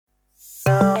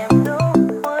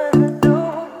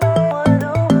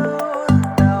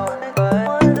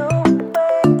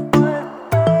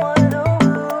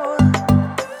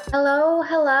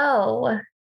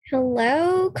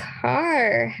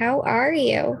are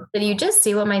you? Did you just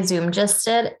see what my Zoom just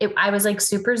did? I was like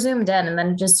super zoomed in and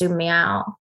then it just zoomed me out.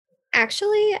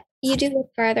 Actually, you do look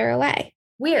farther away.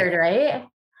 Weird, right?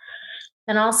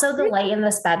 And also the light in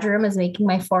this bedroom is making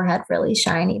my forehead really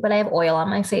shiny, but I have oil on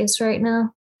my face right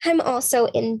now. I'm also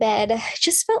in bed.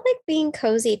 Just felt like being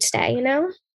cozy today, you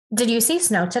know? Did you see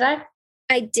snow today?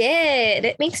 I did.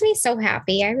 It makes me so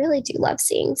happy. I really do love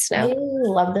seeing snow. I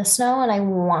love the snow and I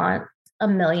want a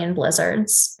million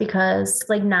blizzards because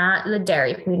like not the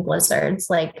Dairy Queen blizzards,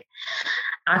 like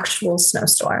actual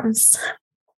snowstorms.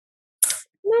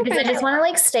 Because I just want to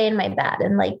like stay in my bed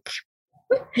and like,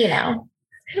 you know.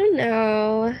 I don't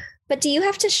know. But do you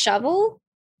have to shovel?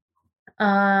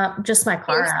 Just my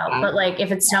car out. But like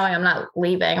if it's snowing, I'm not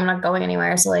leaving. I'm not going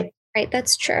anywhere. So like, right,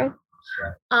 that's true.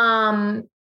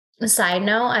 Side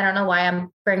note, I don't know why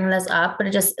I'm bringing this up, but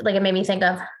it made me think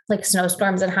of like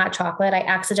snowstorms and hot chocolate. I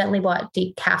accidentally bought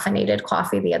decaffeinated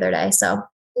coffee the other day. So,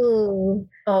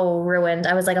 ruined.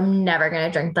 I was like, I'm never going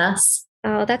to drink this.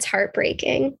 Oh, that's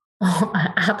heartbreaking. Oh,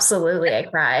 absolutely. I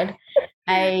cried.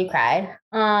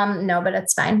 No, but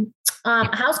it's fine.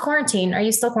 How's quarantine? Are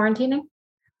you still quarantining?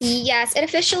 Yes, it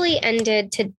officially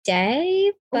ended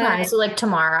today. But okay, so like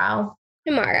tomorrow.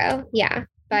 Tomorrow, yeah.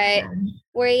 But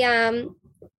we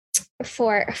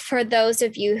for those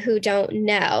of you who don't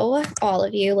know, all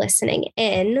of you listening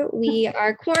in, we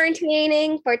are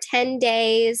quarantining for 10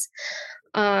 days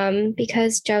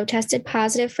because Joe tested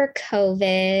positive for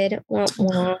COVID.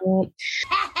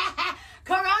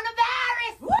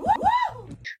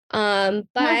 Coronavirus.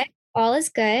 But all is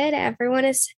good. Everyone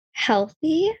is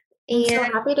healthy. I'm so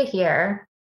happy to hear.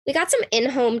 We got some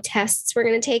in-home tests we're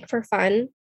going to take for fun.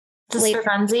 Just for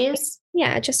funsies?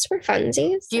 Yeah, just for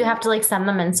funsies. Do you have to like send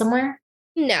them in somewhere?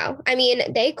 No. I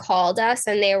mean, they called us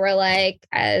and they were like,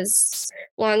 as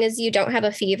long as you don't have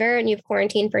a fever and you've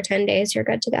quarantined for 10 days, you're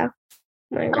good to go.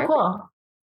 Oh,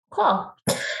 cool.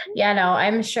 Yeah, no,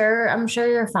 I'm sure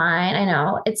you're fine. I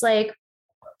know. It's like,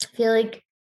 I feel like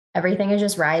everything is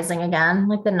just rising again,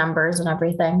 like the numbers and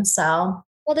everything. So.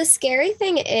 Well, the scary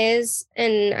thing is,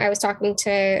 and I was talking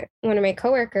to one of my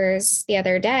coworkers the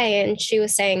other day, and she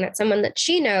was saying that someone that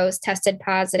she knows tested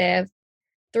positive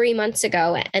 3 months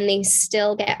ago, and they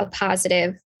still get a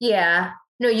positive. Yeah,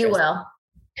 no, you will.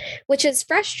 Which is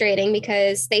frustrating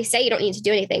because they say you don't need to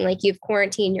do anything. Like you've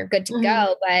quarantined, you're good to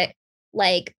go. But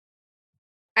like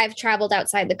I've traveled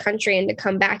outside the country and to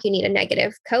come back, you need a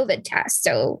negative COVID test.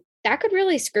 So that could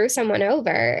really screw someone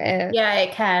over. Yeah,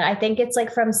 it can. I think it's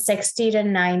like from 60 to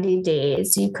 90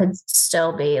 days, you could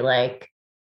still be like,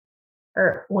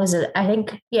 or was it,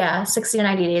 60 to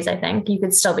 90 days, I think you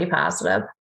could still be positive.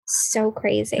 So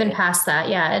crazy. Even past that.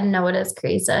 Yeah, I know it is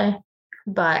crazy.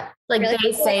 But like really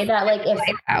they say that like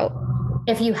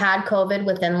if you had COVID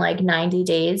within like 90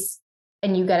 days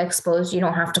and you get exposed, you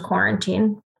don't have to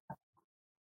quarantine.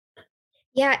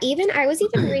 Yeah, I was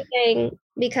even reading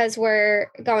because we're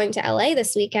going to LA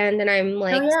this weekend and I'm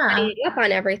like studying up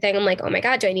on everything. I'm like, oh my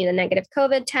God, do I need a negative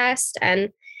COVID test?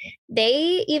 And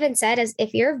they even said as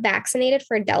if you're vaccinated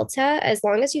for Delta, as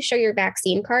long as you show your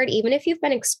vaccine card, even if you've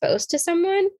been exposed to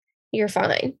someone, you're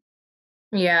fine.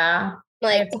 Yeah.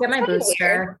 Like, I have to get my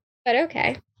booster. Weird, but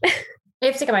okay. I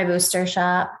have to get my booster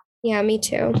shot. Yeah, me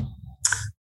too.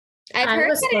 I've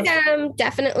heard that it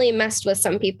definitely messed with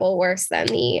some people worse than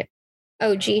the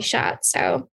OG shot.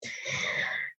 So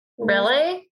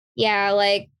really? Yeah,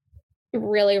 like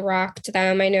really rocked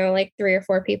them. I know like 3 or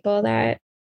 4 people that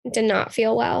did not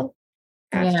feel well.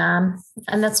 Yeah.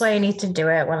 And that's why I need to do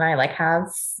it when I like have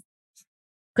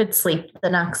good sleep the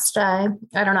next day.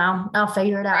 I don't know. I'll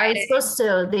figure it out. I was supposed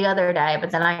to the other day,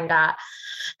 but then I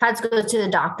had to go to the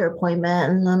doctor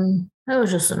appointment and then it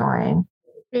was just annoying.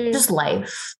 Just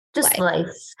life.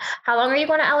 How long are you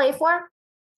going to LA for?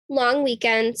 Long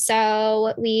weekend.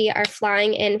 So we are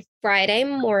flying in Friday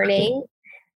morning.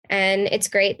 And it's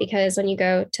great because when you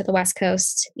go to the West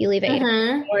Coast, you leave at 8 in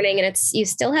the morning and you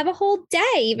still have a whole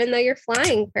day, even though you're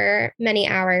flying for many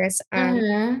hours.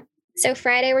 So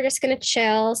Friday, we're just going to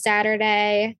chill.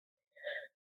 Saturday,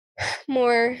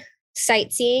 more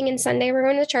sightseeing. And Sunday, we're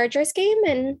going to the Chargers game.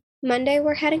 And Monday,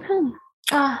 we're heading home.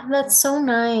 Oh, that's so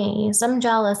nice. I'm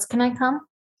jealous. Can I come?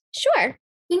 Sure.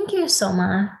 Thank you so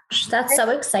much. That's so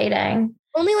exciting.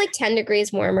 Only like 10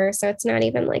 degrees warmer. So it's not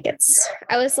even like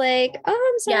I was like,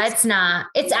 oh, I'm so excited. It's not.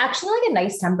 It's actually like a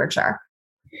nice temperature.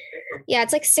 Yeah,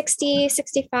 it's like 60,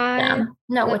 65. Yeah.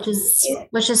 No,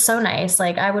 which is so nice.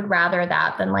 Like I would rather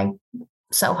that than like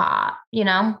so hot, you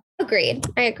know? Agreed.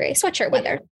 I agree. Sweatshirt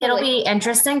weather. It'll be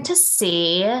interesting to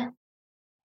see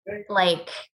like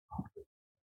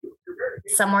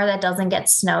somewhere that doesn't get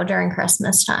snow during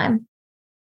Christmas time.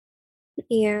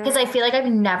 Yeah. Because I feel like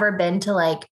I've never been to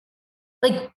like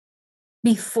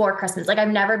before Christmas. Like I've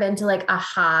never been to like a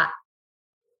hot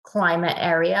climate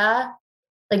area,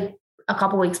 like a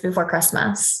couple weeks before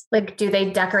Christmas. Like, do they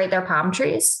decorate their palm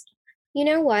trees? You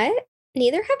know what?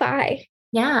 Neither have I.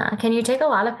 Yeah. Can you take a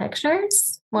lot of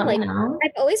pictures? Let me know.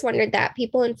 I've always wondered that.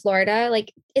 People in Florida,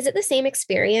 like, is it the same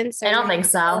experience? I don't think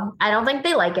so. I don't think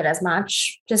they like it as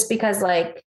much just because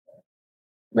like,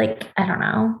 I don't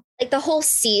know. Like the whole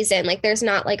season, like there's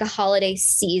not like a holiday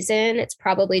season. It's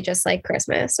probably just like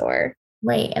Christmas or.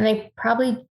 Right. And they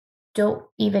probably don't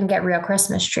even get real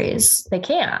Christmas trees. They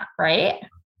can't, right?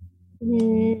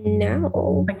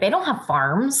 No. Like they don't have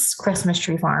farms, Christmas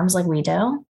tree farms like we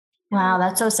do. Wow,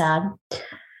 that's so sad.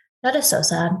 That is so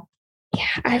sad. Yeah,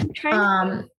 I'm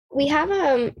trying we have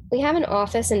an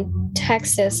office in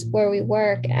Texas where we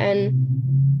work,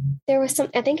 and there was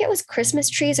I think it was Christmas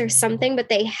trees or something, but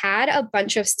they had a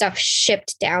bunch of stuff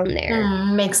shipped down there.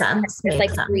 Makes sense. It's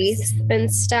like wreaths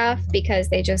and stuff because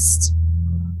they just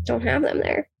don't have them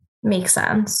there. Makes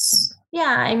sense.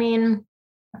 Yeah, I mean,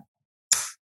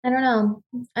 I don't know.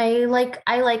 I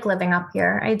like living up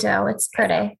here. I do. It's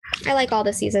pretty. I like all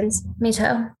the seasons. Me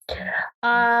too.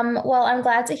 Well, I'm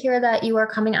glad to hear that you are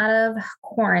coming out of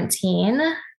quarantine.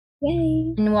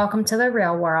 Yay. And welcome to the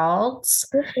real world.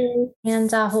 Mm-hmm.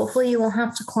 And hopefully you won't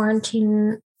have to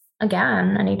quarantine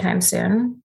again anytime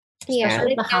soon. Yeah.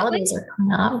 Especially the holidays are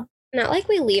coming up. Not like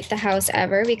we leave the house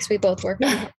ever because we both work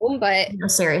from home, but no,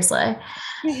 seriously.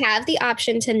 To have the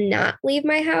option to not leave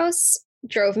my house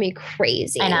drove me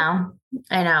crazy. I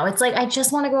know. It's like, I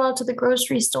just want to go out to the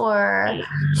grocery store.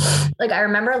 Like I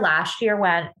remember last year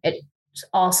when it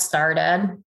all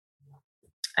started,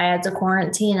 I had to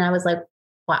quarantine. And I was like,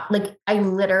 wow. Like I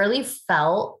literally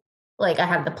felt like I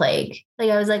had the plague. Like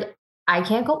I was like, I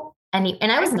can't go and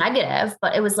I was negative,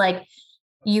 but it was like,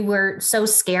 you were so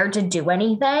scared to do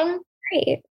anything.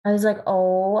 Right. I was like,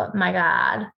 oh my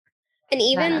God. And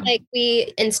even like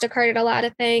we Instacarted a lot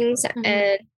of things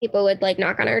and people would like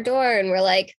knock on our door and we're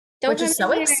like, don't. Which is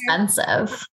so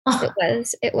expensive.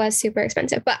 It was super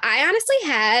expensive. But I honestly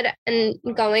had, and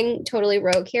going totally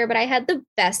rogue here, but I had the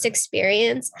best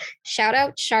experience. Shout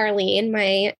out Charlene,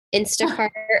 my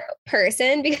Instacart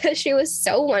person, because she was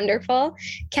so wonderful.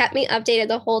 Kept me updated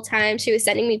the whole time. She was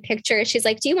sending me pictures. She's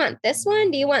like, do you want this one?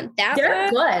 Do you want that one?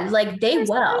 They're good. Like they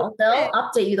will. They'll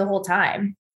update you the whole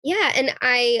time. Yeah. And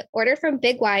I ordered from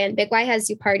Big Y, and Big Y has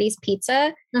Zupardi's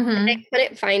pizza. And I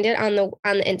couldn't find it on the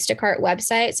Instacart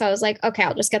website. So I was like, okay,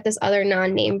 I'll just get this other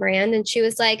non-name brand. And she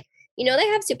was like, you know, they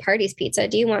have Zupardi's pizza.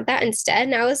 Do you want that instead?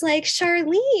 And I was like,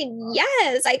 Charlene,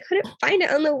 yes, I couldn't find it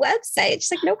on the website.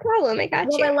 She's like, no problem. I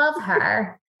got you. I love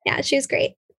her. Yeah, she was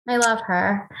great. I love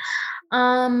her.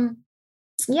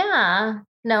 Yeah.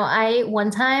 No,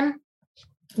 one time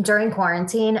during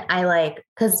quarantine,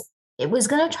 cause it was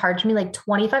going to charge me like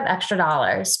 $25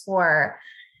 extra for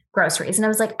groceries. And I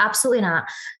was like, absolutely not.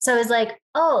 So I was like,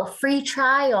 oh, free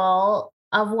trial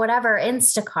of whatever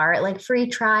Instacart, like free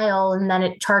trial. And then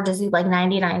it charges you like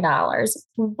 $99.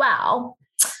 Wow.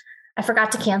 I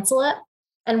forgot to cancel it.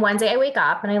 And one day I wake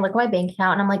up and I look at my bank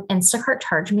account and I'm like, Instacart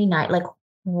charged me like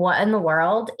what in the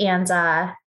world? And,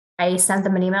 I sent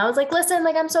them an email. I was like, listen,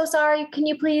 like, I'm so sorry. Can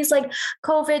you please, like,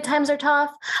 COVID times are tough.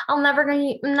 I'm not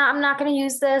going to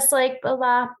use this, like, blah,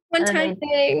 blah. One-time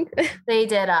thing. They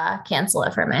did cancel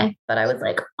it for me. But I was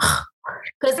like,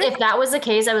 because if that was the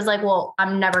case, I was like, well,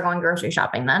 I'm never going grocery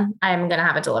shopping then. I'm going to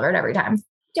have it delivered every time.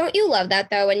 Don't you love that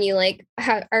though? When you like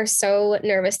are so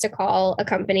nervous to call a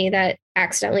company that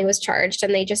accidentally was charged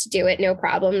and they just do it. No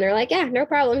problem. They're like, yeah, no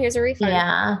problem. Here's a refund.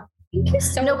 Yeah. Thank you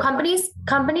so much.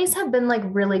 Companies have been like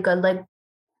really good. Like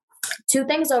 2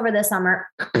 things over the summer,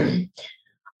 2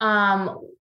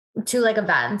 like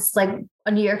events, like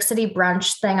a New York City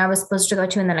brunch thing I was supposed to go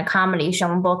to, and then a comedy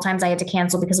show. And both times I had to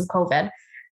cancel because of COVID.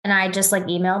 And I just like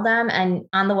emailed them, and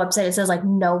on the website it says like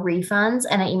no refunds.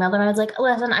 And I emailed them. I was like,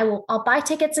 listen, I'll buy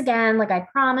tickets again. Like I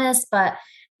promise, but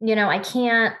you know, I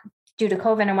can't due to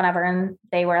COVID and whatever. And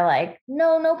they were like,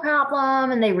 no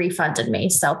problem. And they refunded me.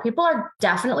 So people are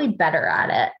definitely better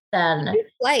at it than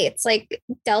flights. Like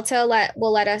Delta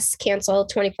will let us cancel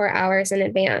 24 hours in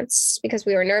advance because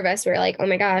we were nervous. We were like, oh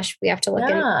my gosh, we have to look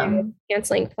into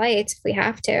canceling flights if we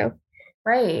have to.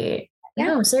 Right. Yeah.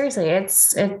 No, seriously.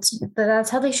 It's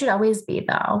that's how they should always be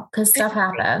though. Cause stuff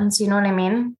happens. You know what I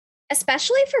mean?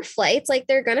 Especially for flights, like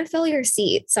they're going to fill your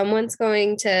seat. Someone's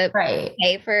going to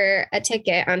pay for a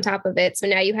ticket on top of it. So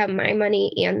now you have my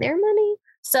money and their money.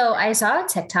 So I saw a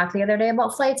TikTok the other day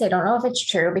about flights. I don't know if it's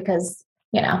true because,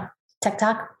 you know,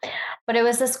 TikTok, but it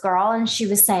was this girl and she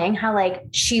was saying how like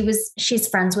she's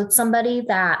friends with somebody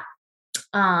that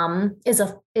is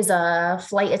a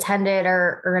flight attendant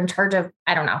or in charge of,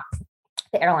 I don't know,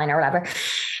 the airline or whatever.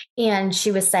 And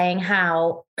she was saying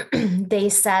how they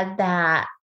said that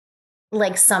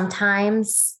like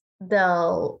sometimes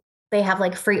they have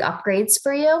like free upgrades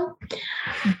for you.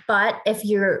 But if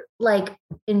you're like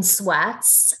in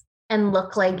sweats and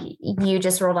look like you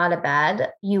just rolled out of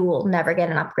bed, you will never get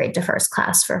an upgrade to first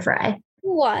class for free.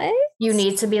 What? You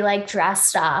need to be like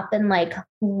dressed up and like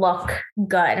look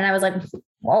good. And I was like,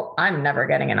 well, I'm never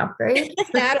getting an upgrade.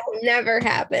 That'll never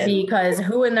happen. Because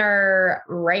who in their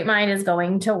right mind is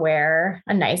going to wear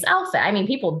a nice outfit? I mean,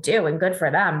 people do, and good for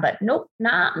them, but nope,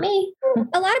 not me.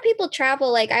 A lot of people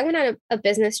travel. Like I went on a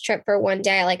business trip for one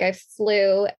day. Like I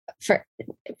flew for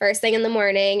first thing in the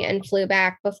morning and flew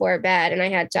back before bed. And I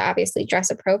had to obviously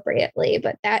dress appropriately,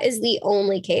 but that is the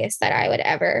only case that I would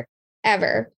ever.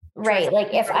 Right.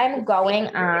 Like if I'm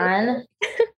going on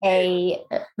a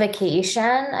vacation,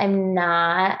 I'm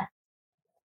not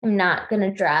going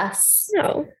to dress.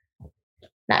 No.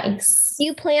 Nice.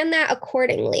 You plan that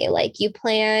accordingly. Like you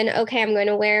plan, okay, I'm going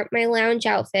to wear my lounge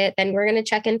outfit. Then we're going to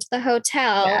check into the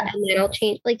hotel and then I'll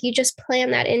change. Like you just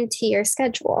plan that into your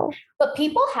schedule. But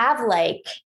people have like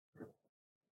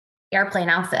airplane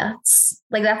outfits.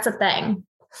 Like that's a thing.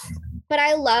 But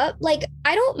I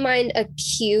don't mind a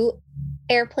cute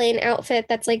airplane outfit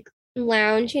that's like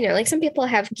lounge, like some people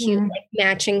have cute like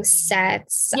matching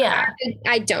sets. Yeah.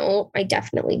 I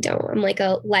definitely don't. I'm like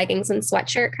a leggings and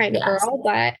sweatshirt kind of girl,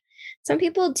 but some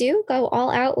people do go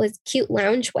all out with cute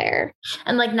loungewear.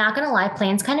 And like, not gonna lie,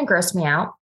 planes kind of gross me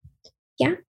out.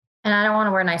 Yeah. And I don't want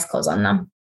to wear nice clothes on them.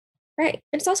 Right.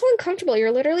 And it's also uncomfortable.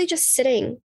 You're literally just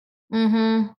sitting.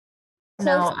 Mm-hmm.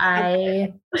 No,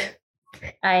 I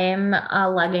am a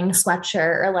legging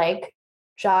sweatshirt or like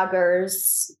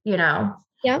joggers,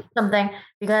 something,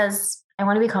 because I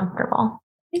want to be comfortable.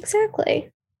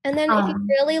 Exactly. And then if you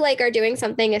really like are doing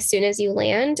something as soon as you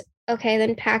land, okay,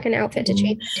 then pack an outfit to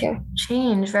change too.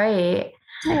 Change, right?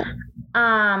 Yeah.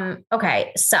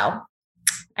 Okay, so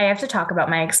I have to talk about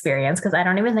my experience because I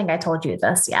don't even think I told you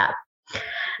this yet.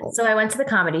 So I went to the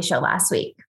comedy show last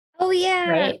week. Oh yeah.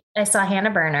 Right. I saw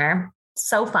Hannah Berner.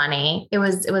 So funny. It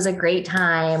was a great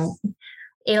time.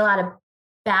 Ate a lot of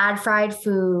bad fried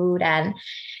food and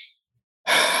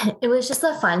it was just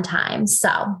a fun time.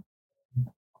 So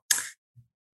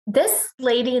this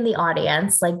lady in the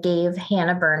audience like gave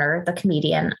Hannah Berner, the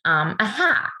comedian, a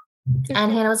hat.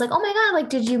 And Hannah was like, oh my God, like,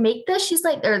 did you make this? She's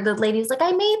like, or the lady's like,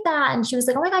 I made that. And she was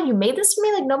like, oh my God, you made this for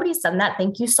me? Like nobody's done that.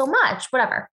 Thank you so much.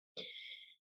 Whatever.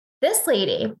 This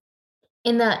lady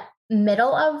in the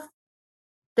middle of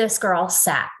this girl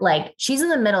sat, like she's in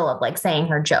the middle of like saying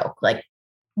her joke, like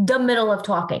the middle of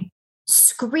talking,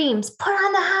 screams, put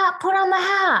on the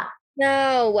hat.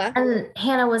 No. And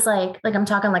Hannah was like I'm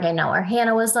talking like I know her.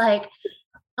 Hannah was like,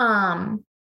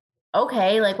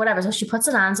 okay, like whatever. So she puts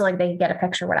it on so like they can get a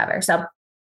picture, whatever. So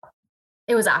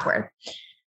it was awkward.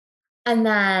 And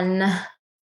then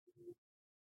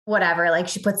whatever, like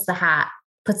she puts the hat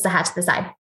to the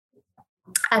side.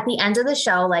 At the end of the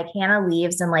show, like Hannah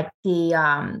leaves and like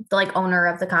the like owner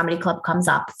of the comedy club comes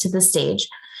up to the stage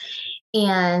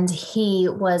and he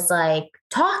was like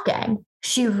talking.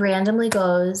 She randomly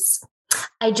goes,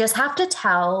 I just have to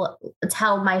tell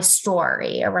my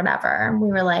story or whatever. And we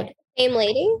were like, same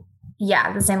lady?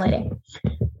 Yeah, the same lady.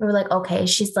 We were like, okay.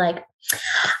 She's like,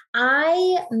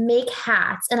 I make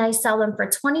hats and I sell them for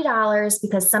 $20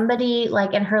 because somebody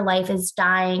like in her life is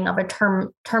dying of a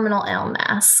terminal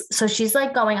illness. So she's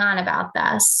like going on about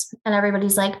this and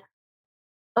everybody's like,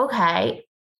 okay.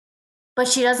 But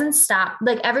she doesn't stop.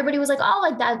 Like everybody was like, oh,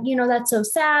 like that, that's so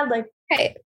sad. Like,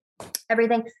 hey,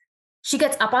 everything. She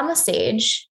gets up on the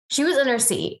stage. She was in her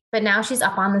seat, but now she's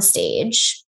up on the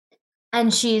stage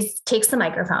and takes the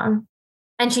microphone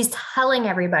and she's telling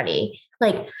everybody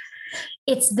like,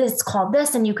 it's this called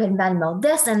this and you can Venmo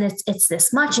this and it's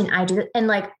this much and I do. And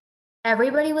like,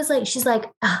 everybody was like, she's like,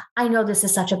 I know this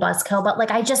is such a buzzkill, but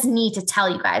like, I just need to tell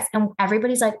you guys. And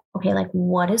everybody's like, okay, like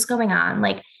what is going on?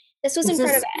 Like, this was in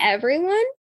front of everyone?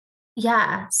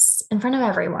 Yes. In front of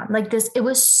everyone. Like this, it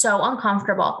was so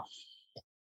uncomfortable.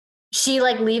 She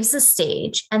like leaves the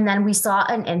stage and then we saw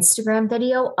an Instagram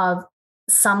video of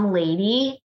some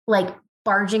lady like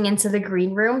barging into the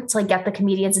green room to like get the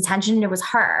comedian's attention. And it was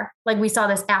her. Like we saw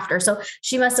this after. So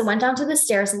she must have went down to the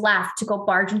stairs, left to go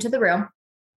barge into the room,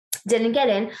 didn't get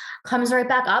in, comes right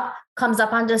back up, comes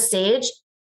up onto the stage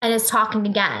and is talking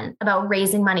again about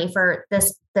raising money for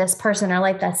this person or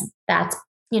like that's,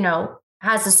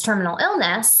 has this terminal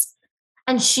illness.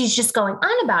 And she's just going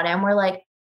on about it. And we're like,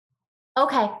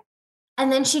 okay.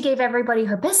 And then she gave everybody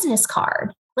her business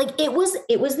card. Like it was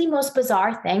the most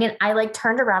bizarre thing. And I like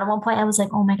turned around at one point. I was like,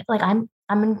 oh my God, like I'm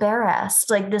embarrassed.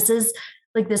 Like this is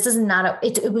not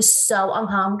it was so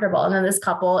uncomfortable. And then this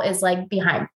couple is like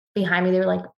behind me. They were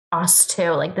like, us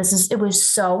too. Like it was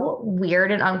so weird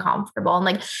and uncomfortable. And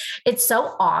like, it's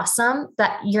so awesome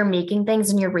that you're making things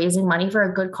and you're raising money for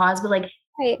a good cause, but like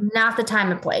not the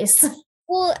time and place.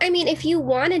 Well, I mean, if you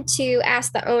wanted to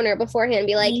ask the owner beforehand,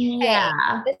 be like, hey,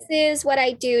 this is what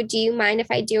I do. Do you mind if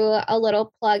I do a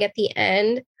little plug at the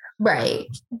end? Right.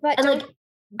 But and like,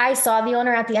 I saw the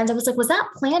owner at the end. I was like, was that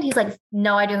planned? He's like,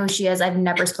 no idea who she is. I've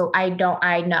never spoke. I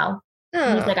know.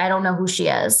 Oh. He's like, I don't know who she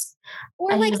is.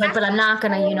 Or and like, he's like, but I'm not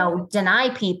going to, deny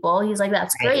people. He's like,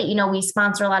 that's great. We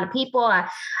sponsor a lot of people.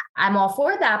 I'm all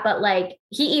for that. But like,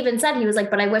 he even said, he was like,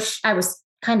 but I wish I was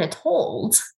kind of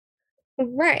told.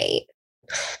 Right.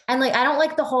 And like, I don't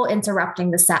like the whole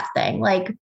interrupting the set thing.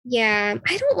 Like, yeah,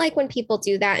 I don't like when people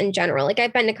do that in general. Like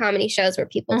I've been to comedy shows where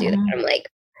people do that. I'm like,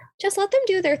 just let them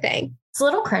do their thing. It's a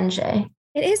little cringy.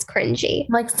 It is cringy.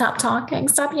 Like, stop talking,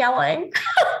 stop yelling.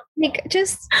 Like,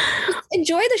 just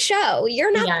enjoy the show.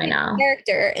 You're not the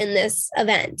character in this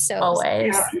event. So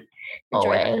always.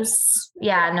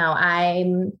 Yeah,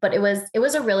 no, but it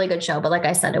was a really good show. But like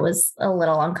I said, it was a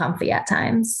little uncomfy at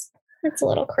times. It's a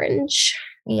little cringe.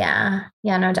 Yeah,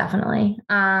 no, definitely.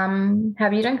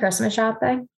 Have you done Christmas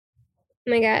shopping? Oh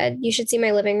my God, you should see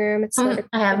my living room. It's I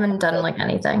haven't done like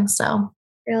anything, so.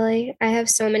 Really? I have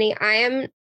so many.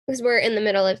 Because we're in the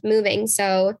middle of moving,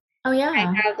 so oh yeah,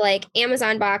 I have like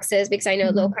Amazon boxes because I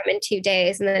know they'll come in 2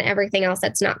 days, and then everything else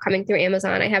that's not coming through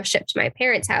Amazon, I have shipped to my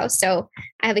parents' house. So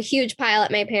I have a huge pile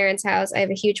at my parents' house. I have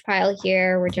a huge pile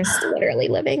here. We're just literally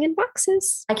living in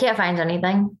boxes. I can't find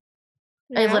anything.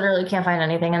 I literally can't find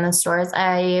anything in the stores.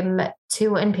 I'm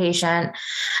too impatient.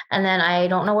 And then I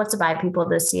don't know what to buy people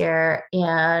this year.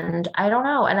 And I don't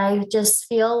know. And I just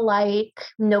feel like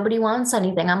nobody wants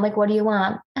anything. I'm like, what do you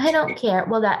want? I don't care.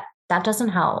 Well, that doesn't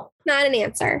help. Not an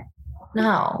answer.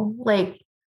 No. Like,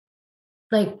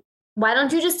 why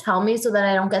don't you just tell me so that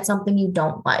I don't get something you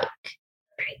don't like?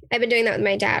 I've been doing that with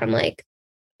my dad. I'm like,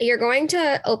 you're going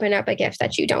to open up a gift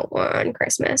that you don't want on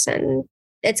Christmas, and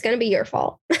it's going to be your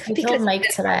fault. I told Mike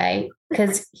today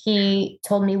because he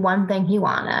told me one thing he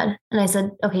wanted. And I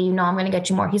said, okay, I'm going to get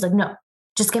you more. He's like, no,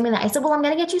 just give me that. I said, well, I'm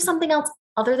going to get you something else,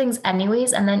 other things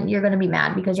anyways. And then you're going to be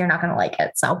mad because you're not going to like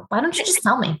it. So why don't you just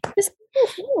tell me? It's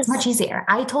much easier.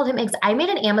 I told him, I made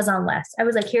an Amazon list. I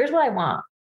was like, here's what I want.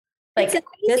 Like,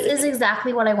 this is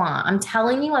exactly what I want. I'm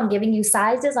telling you, I'm giving you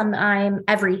sizes. I'm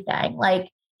everything, like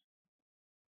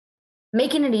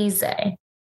making it easy.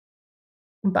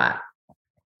 But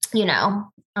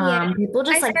people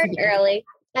just like early.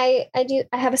 I do.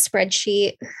 I have a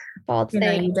spreadsheet of all the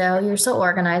things. You do. You're so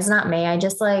organized. Not me. I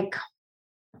just I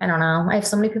don't know. I have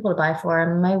so many people to buy for,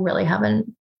 and I really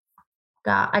haven't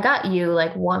I got you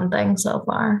like one thing so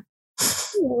far.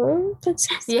 Oh,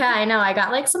 yeah, I know. I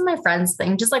got like some of my friends'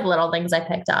 things, just like little things I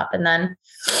picked up. And then,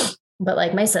 but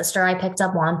like my sister, I picked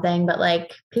up one thing, but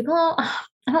like people,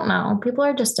 I don't know. People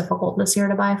are just difficult this year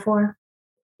to buy for.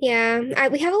 Yeah,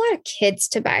 we have a lot of kids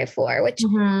to buy for, which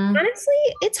honestly,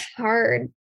 it's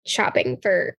hard shopping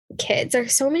for kids.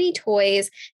 There's so many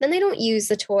toys, then they don't use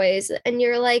the toys, and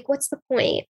you're like, what's the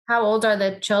point? How old are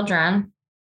the children?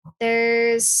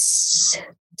 There's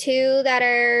 2 that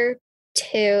are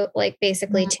 2, like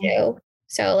basically 2.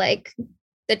 So like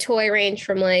the toy range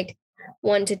from like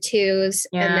 1 to 2s,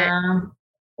 and then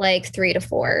like 3 to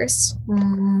 4s.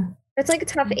 It's like a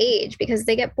tough age because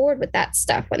they get bored with that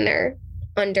stuff when they're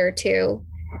under 2.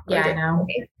 Yeah, I know.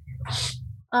 3.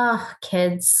 Oh,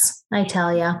 kids, I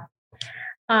tell you.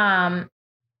 All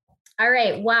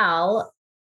right. Well,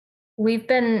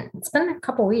 it's been a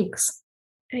couple weeks.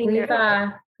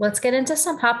 Let's get into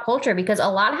some pop culture because a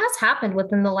lot has happened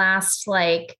within the last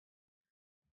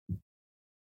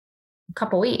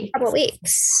couple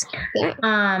weeks.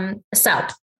 Yeah. So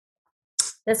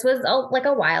this was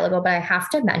a while ago, but I have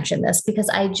to mention this because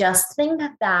I just think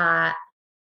that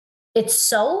it's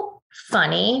so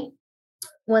funny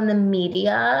when the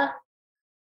media,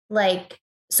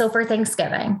 so for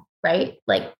Thanksgiving, right?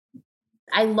 Like,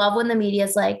 I love when the media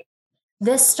is like,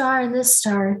 this star and this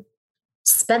star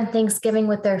spend Thanksgiving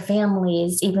with their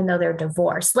families, even though they're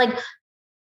divorced. Like,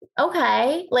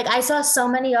 okay. Like, I saw so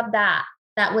many of that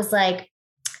was like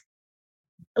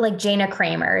Jana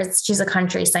Kramer. She's a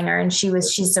country singer and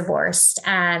she's divorced.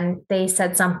 And they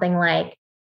said something like,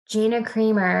 Jana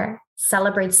Kramer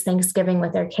celebrates Thanksgiving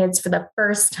with their kids for the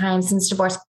first time since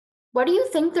divorce. What do you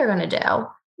think they're going to do?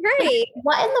 Right.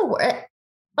 What in the world?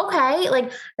 Okay.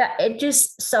 Like that. It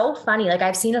just so funny. Like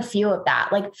I've seen a few of that,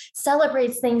 like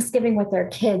celebrates Thanksgiving with their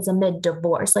kids amid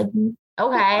divorce. Like,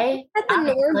 Okay. That's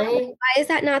the normal. Why is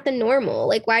that not the normal?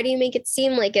 Like, why do you make it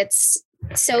seem like it's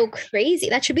so crazy?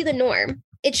 That should be the norm.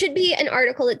 It should be an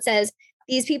article that says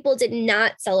these people did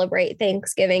not celebrate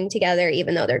Thanksgiving together,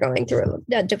 even though they're going through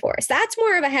a divorce. That's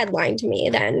more of a headline to me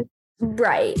than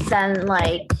like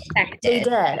they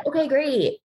did. Okay,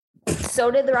 great.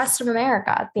 So did the rest of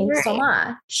America. Thanks so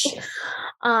much.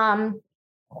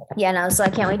 Yeah, no, so I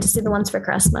can't wait to see the ones for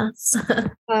Christmas.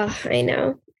 Oh, I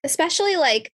know. Especially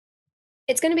like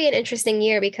it's going to be an interesting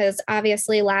year because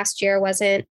obviously last year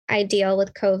wasn't ideal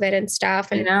with COVID and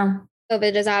stuff. And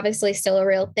COVID is obviously still a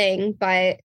real thing,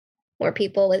 but more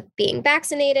people with being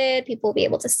vaccinated, people will be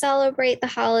able to celebrate the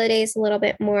holidays a little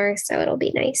bit more. So it'll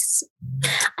be nice.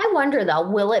 I wonder though,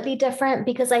 will it be different?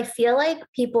 Because I feel like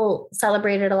people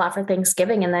celebrated a lot for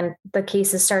Thanksgiving and then the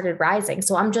cases started rising.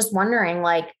 So I'm just wondering,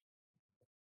 like,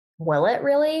 will it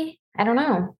really? I don't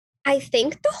know. I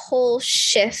think the whole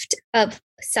shift of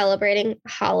celebrating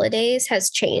holidays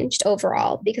has changed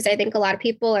overall because I think a lot of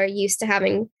people are used to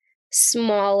having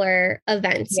smaller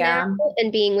events now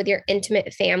and being with your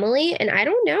intimate family. And I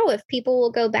don't know if people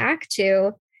will go back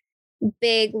to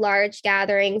big, large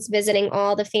gatherings, visiting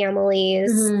all the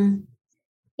families,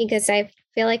 because I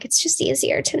feel like it's just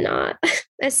easier to not,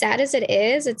 as sad as it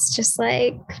is, it's just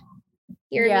like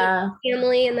your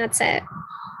family and that's it.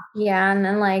 Yeah. And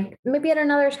then like maybe at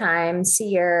another time, see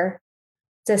your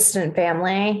distant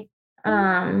family.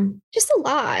 Just a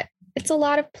lot. It's a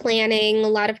lot of planning, a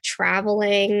lot of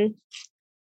traveling.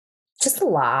 Just a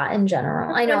lot in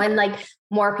general. I know. And like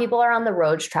more people are on the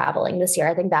roads traveling this year.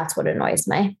 I think that's what annoys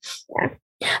me. Yeah.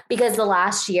 Because the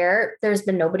last year, there's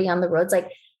been nobody on the roads.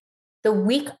 Like the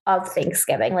week of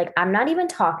Thanksgiving, like I'm not even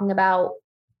talking about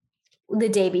the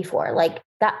day before, like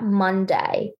that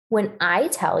Monday, when I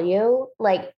tell you,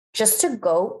 like just to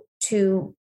go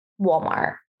to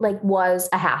Walmart, like was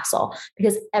a hassle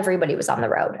because everybody was on the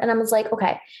road. And I was like,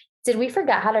 okay, did we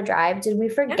forget how to drive? Did we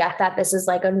forget that this is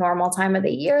like a normal time of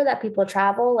the year that people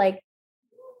travel? Like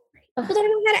people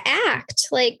don't know how to act.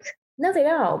 Like, no, they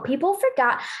don't. People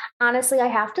forgot. Honestly, I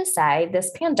have to say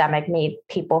this pandemic made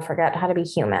people forget how to be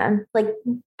human. Like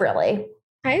really.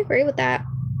 I agree with that.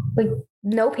 Like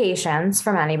no patience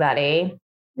from anybody.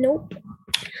 Nope.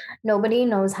 Nobody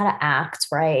knows how to act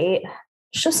right.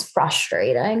 It's just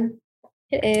frustrating.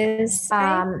 It is.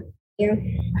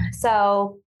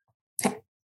 So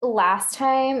last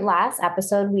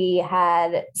episode, we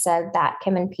had said that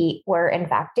Kim and Pete were in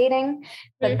fact dating,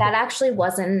 but that actually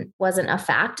wasn't a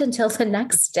fact until the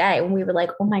next day when we were like,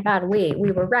 oh my God, wait,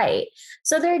 we were right.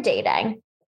 So they're dating.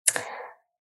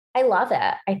 I love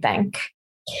it. I think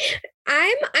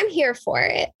I'm here for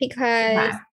it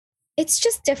because it's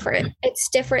just different. It's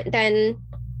different than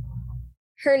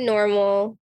her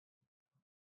normal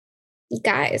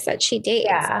guys that she dates.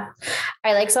 Yeah.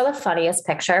 I like saw the funniest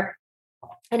picture.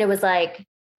 And it was like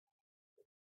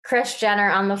Kris Jenner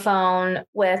on the phone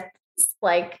with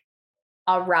like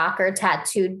a rocker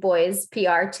tattooed boys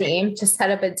PR team to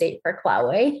set up a date for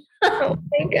Chloe. Oh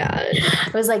my God.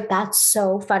 It was like, that's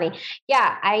so funny.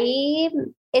 Yeah.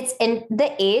 It's in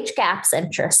the age gap's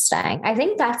interesting. I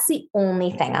think that's the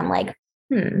only thing I'm like,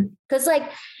 cause like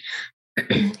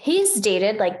he's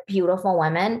dated like beautiful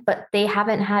women, but they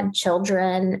haven't had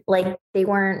children. Like they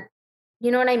weren't,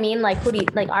 you know what I mean? Like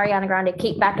like Ariana Grande,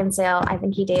 Kate Beckinsale, I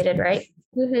think he dated, right?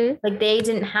 Mm-hmm. Like they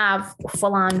didn't have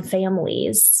full on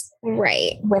families.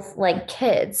 Right. With like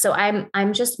kids. So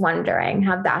I'm just wondering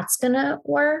how that's going to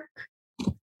work.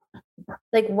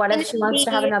 Like what if she wants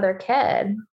to have another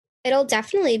kid? It'll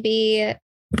definitely be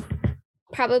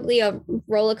probably a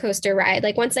roller coaster ride.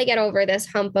 Like once I get over this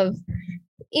hump of,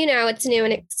 it's new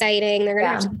and exciting, they're going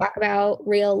to have to talk about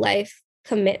real life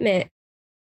commitment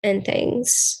and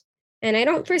things. And I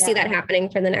don't foresee that happening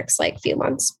for the next like few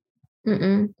months.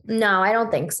 No, I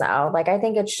don't think so. Like, I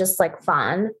think it's just like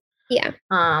fun. Yeah.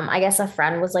 I guess a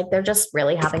friend was like, they're just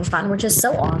really having fun, which is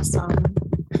so awesome.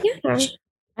 Yeah.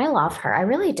 I love her. I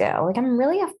really do. Like, I'm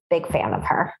really a big fan of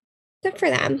her. Good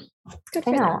for them. Good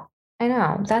for them. I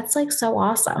know. That's like so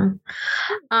awesome.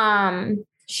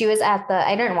 She was at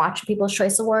I didn't watch People's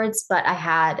Choice Awards, but I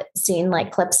had seen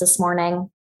like clips this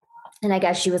morning. And I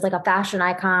guess she was like a fashion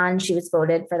icon. She was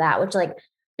voted for that, which like,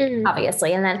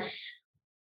 obviously. And then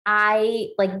I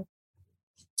like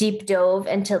deep dove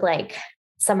into like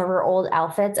some of her old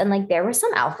outfits. And like, there were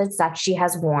some outfits that she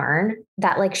has worn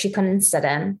that like she couldn't sit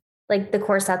in. Like the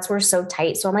corsets were so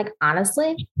tight. So I'm like,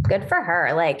 honestly, good for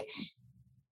her. Like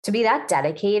to be that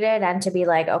dedicated and to be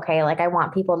like, okay, like I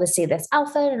want people to see this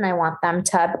outfit and I want them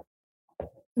to,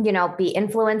 be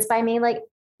influenced by me. Like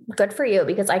good for you,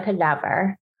 because I could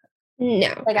never.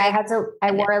 No. Like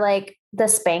I wore like the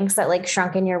Spanx that like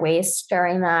shrunk in your waist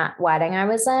during that wedding I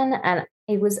was in. And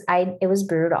it was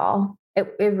brutal. It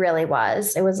really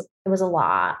was. It was a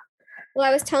lot. Well,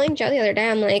 I was telling Joe the other day,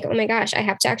 I'm like, oh my gosh, I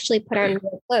have to actually put on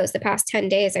real clothes. The past 10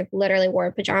 days, I've literally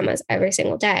worn pajamas every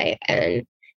single day. And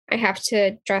I have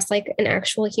to dress like an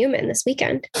actual human this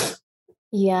weekend.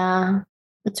 Yeah.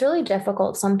 It's really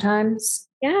difficult sometimes.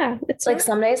 Yeah. It's like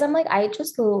some days I'm like, I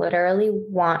just literally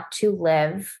want to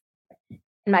live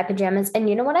in my pajamas. And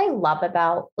you know what I love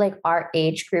about like our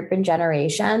age group and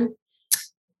generation?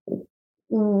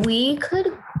 We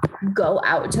could go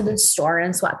out to the store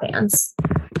in sweatpants,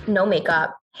 no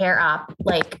makeup, hair up,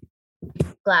 like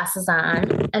glasses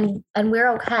on, and we're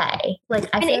okay. Like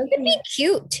I feel it could be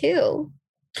cute too.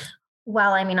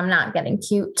 Well, I mean, I'm not getting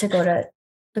cute to go to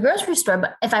the grocery store,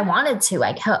 but if I wanted to,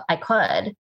 I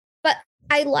could. But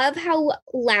I love how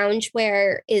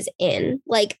loungewear is in.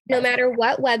 Like no matter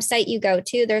what website you go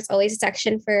to, there's always a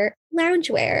section for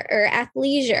loungewear or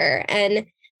athleisure, and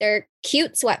they're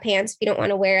cute sweatpants if you don't want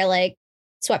to wear like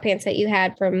sweatpants that you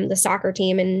had from the soccer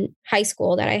team in high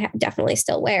school that I definitely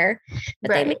still wear. But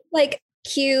they make like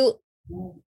cute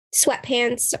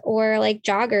sweatpants or like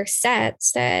jogger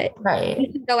sets that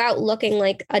you can go out looking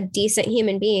like a decent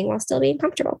human being while still being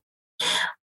comfortable.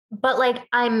 But like,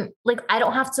 I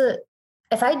don't have to,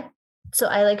 I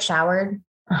like showered.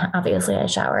 Obviously I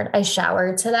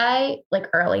showered today, like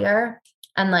earlier,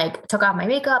 and like took off my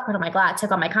makeup, took off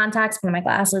my contacts, put on my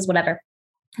glasses, whatever,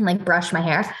 and like brushed my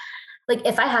hair. Like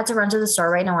if I had to run to the store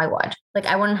right now, I would. Like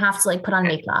I wouldn't have to like put on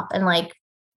makeup and like,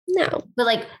 no. But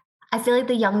like, I feel like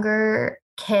the younger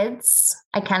kids,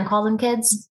 I can call them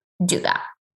kids, do that.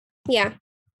 Yeah.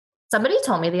 Somebody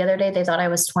told me the other day they thought I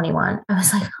was 21. I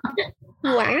was like,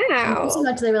 wow. So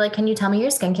much. They were like, can you tell me your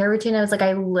skincare routine? I was like,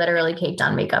 I literally caked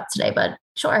on makeup today, but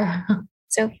sure.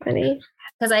 So funny.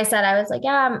 Because I said, I was like,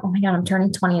 yeah, oh my God, I'm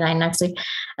turning 29 next week.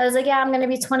 I was like, yeah, I'm going to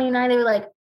be 29. They were like,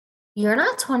 you're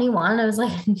not 21. I was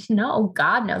like, no,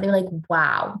 God, no. They were like,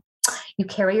 wow, you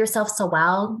carry yourself so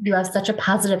well. You have such a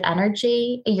positive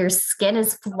energy. Your skin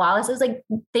is flawless. I was like,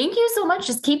 thank you so much.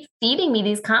 Just keep feeding me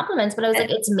these compliments. But I was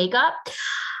like, it's makeup.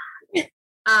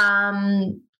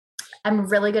 I'm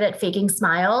really good at faking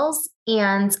smiles,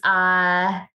 and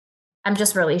I'm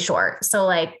just really short. So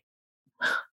like,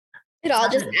 it all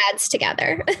just adds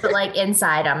together. But like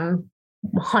inside, I'm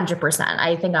 100%.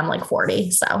 I think I'm like 40.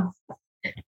 So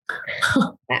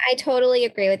I totally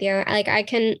agree with you. Like I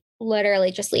can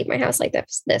literally just leave my house like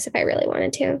this if I really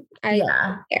wanted to. I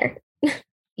don't care.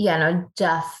 Yeah, no,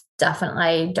 definitely.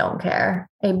 I don't care.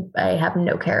 I have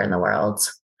no care in the world.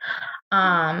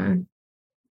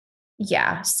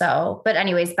 Yeah. So, but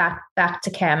anyways, back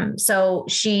to Kim. So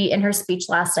she, in her speech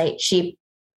last night, she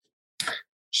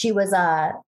was,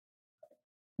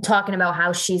 talking about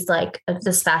how she's like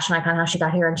this fashion icon, how she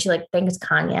got here. And she like thanks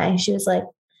Kanye. She was like,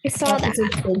 I saw that.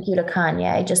 Thank you to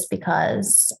Kanye just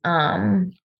because,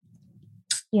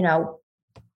 you know,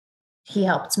 he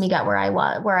helped me get where I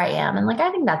am. And like, I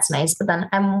think that's nice. But then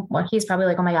he's probably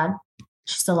like, oh my God,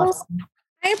 she still loves me.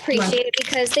 I appreciate it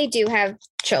because they do have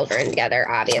children together,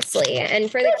 obviously. And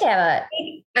for the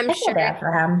I'm sure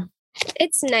for him.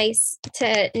 It's nice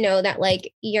to know that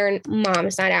like your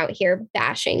mom's not out here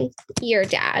bashing your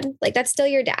dad. Like that's still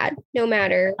your dad, no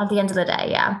matter. At the end of the day,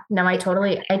 yeah. No, I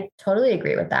totally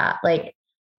agree with that. Like,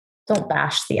 don't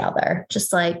bash the other.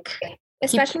 Just like,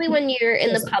 especially when you're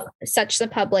in such the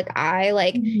public eye,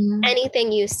 like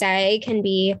anything you say can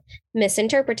be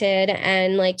misinterpreted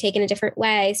and like taken a different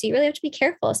way. So you really have to be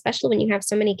careful, especially when you have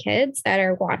so many kids that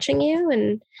are watching you.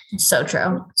 And so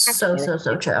true. So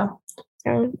true.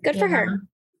 So good for her.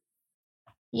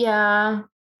 Yeah.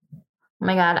 Oh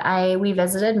my God. We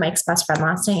visited Mike's best friend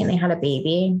last night and they had a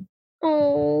baby.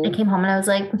 Oh. I came home and I was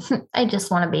like, I just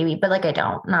want a baby, but like, I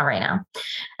don't, not right now.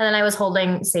 And then I was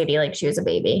holding Sadie like she was a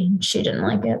baby. She didn't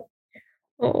like it.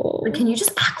 Oh. Like, can you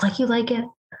just act like you like it?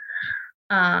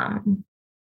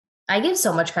 I give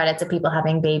so much credit to people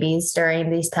having babies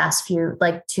during these past 2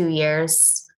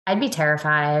 years. I'd be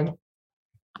terrified.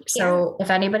 So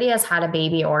if anybody has had a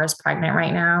baby or is pregnant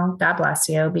right now, God bless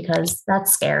you, because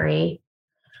that's scary.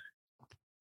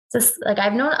 Just like,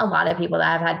 I've known a lot of people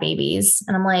that have had babies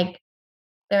and I'm like,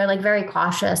 they're like very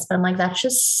cautious, but I'm like, that's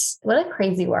just what a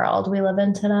crazy world we live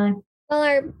in today.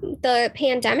 Well, the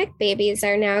pandemic babies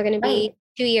are now going to be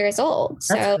 2 years old.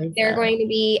 So they're going to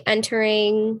be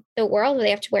entering the world where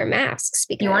they have to wear masks.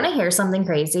 Because you want to hear something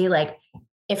crazy? Like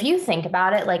if you think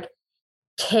about it, like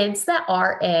kids that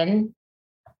are in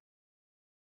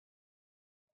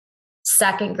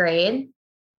second grade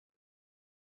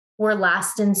were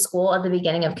last in school at the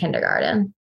beginning of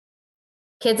kindergarten.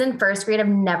 Kids in first grade have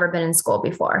never been in school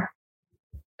before.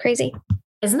 Crazy.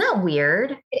 Isn't that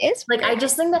weird? It is. Like, I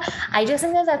just think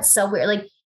that that's so weird. Like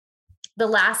the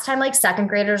last time like second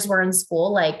graders were in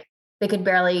school, like they could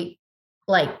barely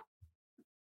like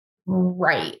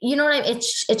write. You know what I mean?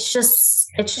 It's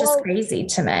just crazy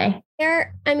to me.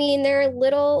 They're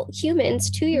little humans,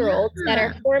 2-year-olds that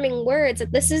are forming words.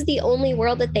 This is the only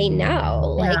world that they know.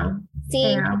 Like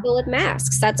seeing people with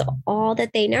masks. That's all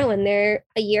that they know. And they're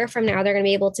a year from now, they're going to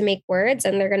be able to make words,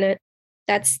 and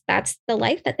that's the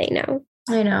life that they know.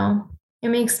 I know. It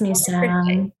makes me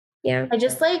sad. Yeah. I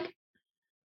just like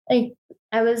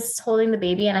I was holding the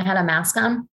baby and I had a mask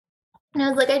on. And I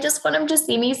was like, I just want him to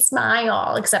see me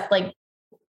smile, except like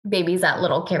babies that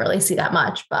little can't really see that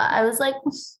much. But I was like,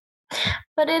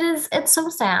 but it's so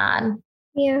sad.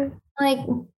 Yeah. Like,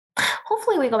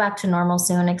 hopefully we go back to normal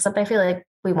soon, except I feel like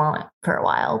we won't for a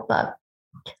while. But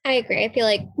I agree. I feel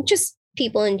like just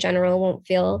people in general won't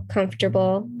feel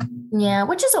comfortable. Yeah,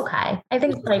 which is okay. I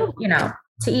think like,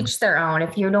 to each their own.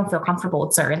 If you don't feel comfortable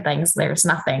with certain things, there's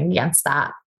nothing against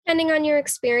that. Depending on your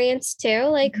experience too,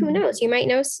 like who knows? You might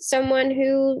know someone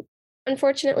who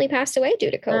unfortunately passed away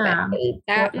due to COVID.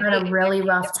 Yeah. That had a really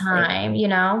rough time,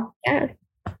 Yeah.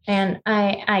 And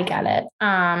I get it.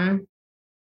 On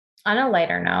a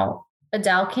lighter note,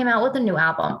 Adele came out with a new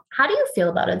album. How do you feel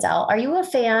about Adele? Are you a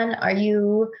fan? Do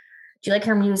you like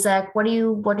her music? What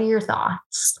are your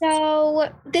thoughts? So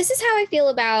this is how I feel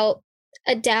about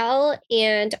Adele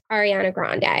and Ariana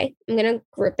Grande. I'm going to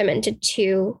group them into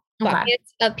two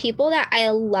buckets of people that I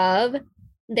love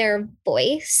their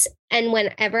voice. And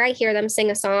whenever I hear them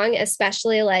sing a song,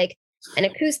 especially like an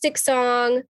acoustic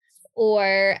song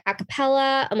or a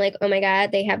cappella, I'm like, oh my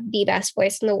God, they have the best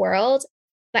voice in the world,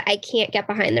 but I can't get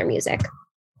behind their music.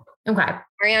 Okay.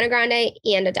 Ariana Grande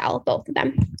and Adele, both of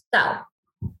them. So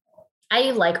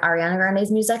I like Ariana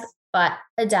Grande's music, but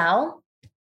Adele,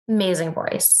 amazing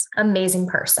voice, amazing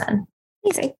person.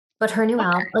 Amazing. But her new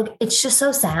album, like, it's just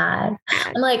so sad.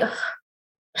 I'm like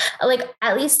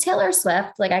at least Taylor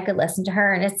Swift, like I could listen to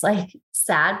her and it's like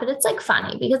sad, but it's like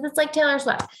funny because it's like Taylor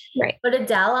Swift. Right. But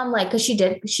Adele, I'm like, cause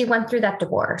she went through that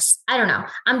divorce. I don't know.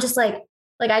 I'm just like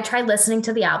I tried listening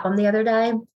to the album the other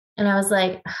day and I was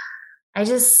like, I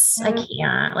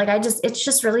can't. Like, it's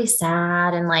just really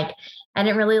sad. And like, I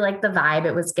didn't really like the vibe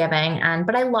it was giving.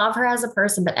 But I love her as a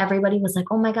person, but everybody was like,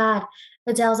 oh my God,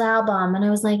 Adele's album. And I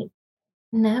was like,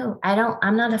 no,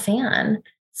 I'm not a fan.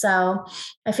 So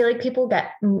I feel like people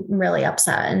get really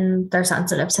upset and they're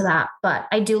sensitive to that, but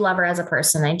I do love her as a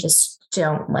person. I just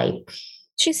don't like.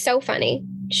 She's so funny.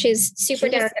 She's super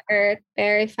down to earth,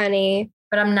 very funny.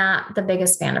 But I'm not the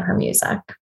biggest fan of her music.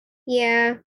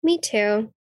 Yeah, me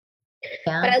too.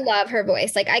 Yeah. But I love her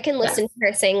voice. Like I can listen to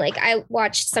her sing. Like I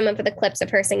watched some of the clips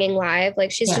of her singing live.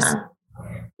 Like she's just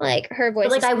like her voice.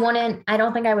 But like I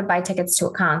don't think I would buy tickets to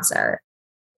a concert.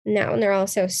 No, and they're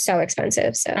also so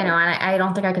expensive. So I know, and I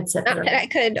don't think I could sit through. I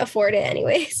could afford it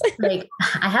anyways. Like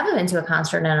I haven't been to a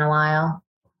concert in a while.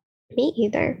 Me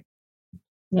either.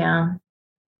 Yeah.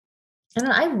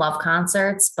 And I love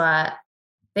concerts, but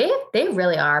they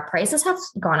really are. Prices have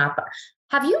gone up.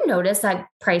 Have you noticed that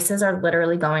prices are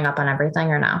literally going up on everything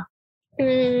or no?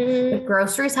 The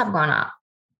groceries have gone up.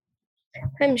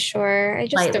 I'm sure. I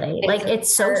just slightly. Like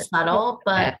it's so subtle,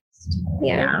 but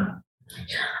yeah.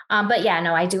 But yeah,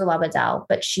 no, I do love Adele,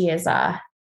 but she is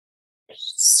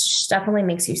she definitely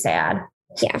makes you sad.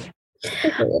 Yeah.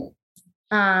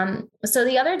 So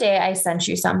the other day I sent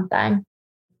you something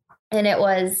and it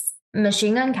was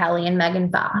Machine Gun Kelly and Megan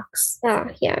Fox. Oh,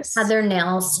 yes. Had their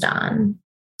nails done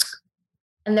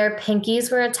and their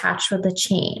pinkies were attached with a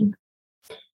chain.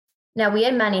 Now we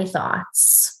had many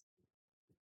thoughts.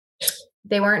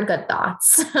 They weren't good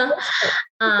thoughts.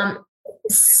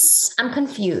 I'm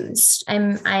confused. I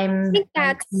think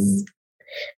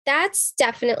that's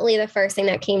definitely the first thing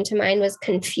that came to mind was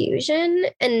confusion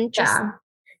and just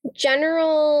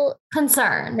general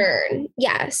concern.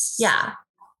 Yes. Yeah.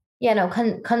 Yeah. No,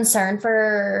 concern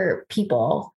for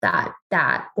people that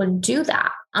would do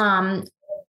that. I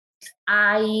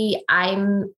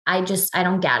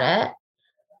don't get it.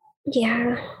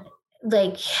 Yeah.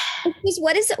 Like,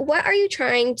 what are you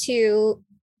trying to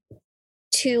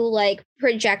like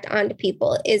project onto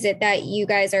people? Is it that you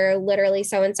guys are literally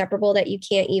so inseparable that you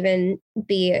can't even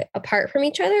be apart from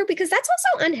each other? Because that's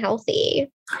also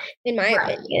unhealthy, in my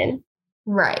opinion.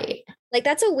 Right. Like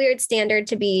that's a weird standard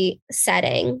to be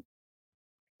setting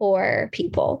for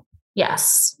people.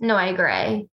 Yes. No, I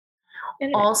agree.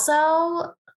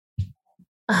 Also,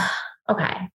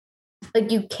 okay. Like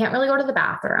you can't really go to the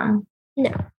bathroom. No.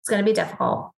 It's going to be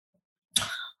difficult.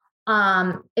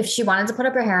 If she wanted to put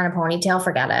up her hair in a ponytail,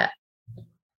 forget it.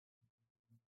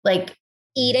 Like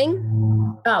eating.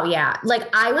 Oh yeah.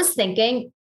 Like I was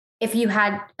thinking, if you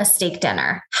had a steak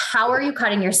dinner, how are you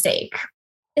cutting your steak?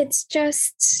 It's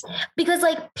just because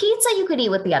like pizza you could eat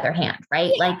with the other hand,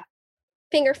 right? Yeah. Like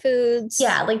finger foods.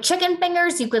 Yeah, like chicken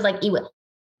fingers you could like eat with.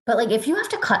 But like if you have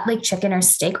to cut like chicken or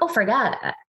steak, oh forget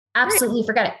it. Absolutely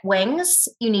forget it. Wings,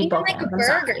 you need both like hands. A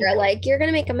burger, like you're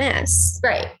gonna make a mess.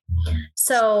 Right.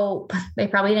 So they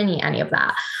probably didn't eat any of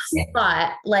that,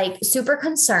 but like super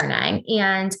concerning.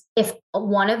 And if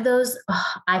one of those,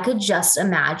 I could just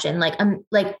imagine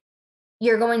like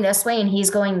you're going this way and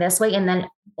he's going this way, and then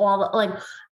all like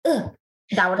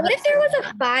that would. What if there was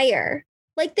a fire?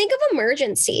 Like think of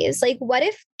emergencies. Like what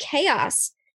if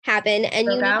chaos happened and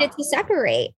you needed to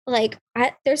separate? Like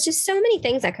there's just so many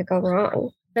things that could go wrong.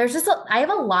 There's just I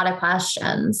have a lot of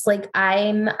questions. Like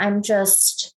I'm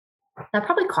just. That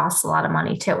probably costs a lot of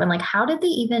money too. And like, how did they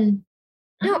even?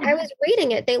 No, I was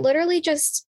reading it. They literally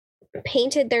just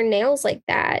painted their nails like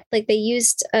that. Like they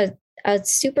used a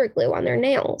super glue on their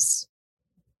nails.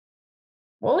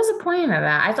 What was the point of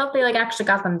that? I thought they like actually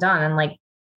got them done and like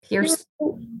here's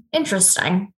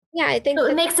interesting. Yeah, I think so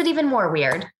it makes it even more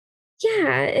weird.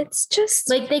 Yeah, it's just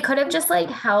like they could have just like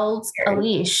held a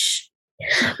leash.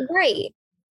 Right.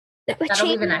 That'll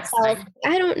be the next thing.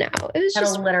 I don't know. It was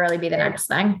That'll literally be the next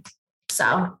thing.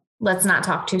 So let's not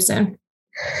talk too soon.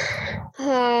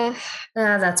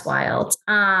 That's wild.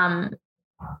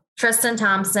 Tristan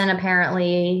Thompson,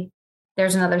 apparently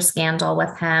there's another scandal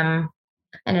with him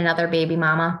and another baby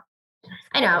mama.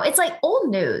 I know. It's like old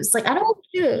news. Like I don't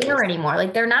care anymore.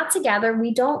 Like they're not together.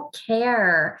 We don't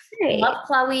care. Right. Love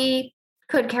Chloe,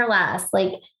 could care less.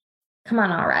 Like, come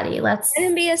on already. Let's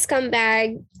be a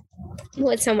scumbag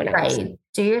with someone else. Right.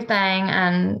 Do your thing.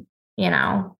 And,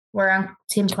 we're on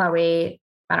Team Chloe.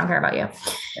 I don't care about you.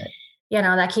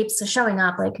 That keeps showing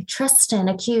up like Tristan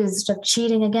accused of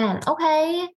cheating again.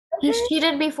 Okay. He's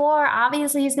cheated before.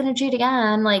 Obviously he's going to cheat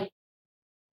again. Like,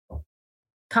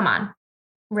 come on.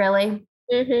 Really?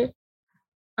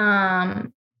 Mm-hmm.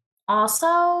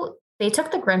 Also, they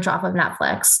took the Grinch off of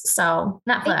Netflix. So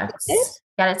Netflix,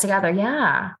 get it together.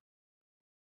 Yeah.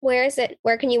 Where is it?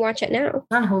 Where can you watch it now? It's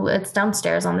on Hulu. It's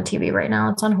downstairs on the TV right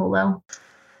now. It's on Hulu.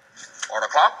 4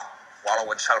 o'clock,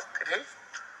 wallow in self-pity.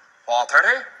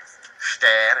 4:30,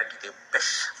 stare into the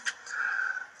abyss.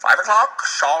 5 o'clock,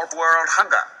 solve world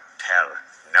hunger. Tell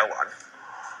no one.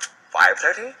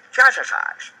 5:30,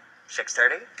 jazzercise.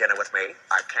 6:30, dinner with me.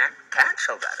 I can't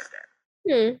cancel that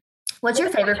again. What's your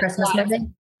favorite Christmas movie?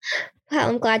 Well,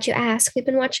 I'm glad you asked. We've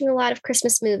been watching a lot of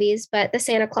Christmas movies, but The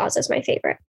Santa Claus is my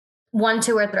favorite. 1,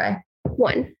 2, or 3?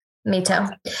 1. Me too.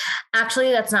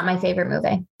 Actually, that's not my favorite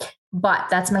movie, but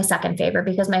that's my second favorite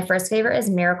because my first favorite is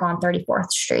Miracle on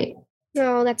 34th Street.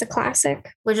 Oh, that's a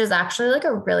classic. Which is actually like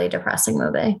a really depressing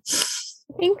movie.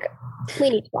 I think we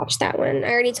need to watch that one.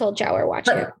 I already told Joe we're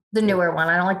watching it. The newer one.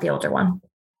 I don't like the older one.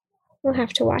 We'll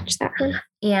have to watch that one.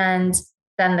 And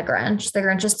then The Grinch. The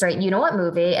Grinch is great. You know what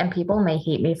movie, and people may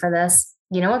hate me for this.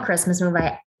 You know what Christmas movie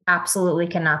I absolutely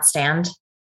cannot stand?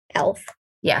 Elf.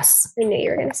 Yes. I knew you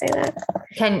were going to say that.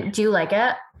 Do you like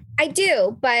it? I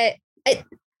do, but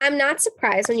I'm not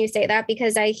surprised when you say that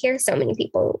because I hear so many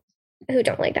people who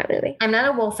don't like that movie. I'm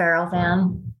not a Will Ferrell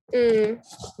fan.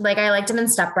 Like I liked him in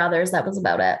Step Brothers. That was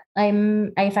about it.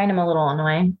 I find him a little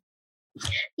annoying.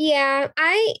 Yeah,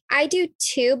 I do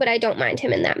too, but I don't mind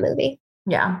him in that movie.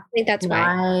 Yeah. I think that's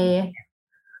why.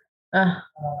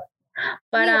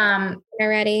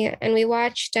 Already, and we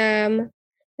watched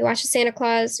Santa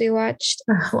Claus. We watched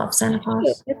love Santa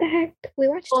Claus. What the heck? We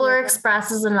watched Polar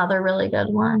Express is another really good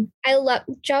one.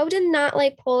 Joe did not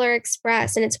like Polar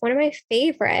Express, and it's one of my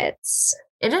favorites.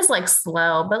 It is like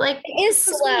slow, but like it is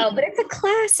slow, but it's a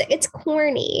classic. It's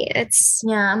corny.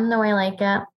 No, I like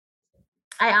it.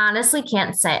 I honestly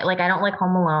can't say like I don't like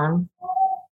Home Alone.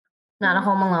 Not a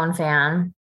Home Alone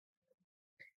fan.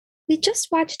 We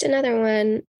just watched another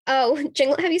one. Oh,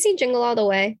 Jingle. Have you seen Jingle All the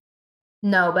Way?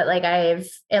 No, but like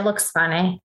it looks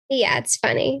funny. Yeah, it's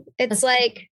funny. It's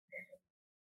like,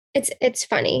 it's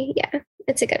funny. Yeah,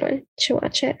 it's a good one. You should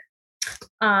watch it.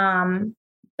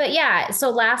 But yeah,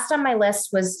 so last on my list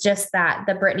was just that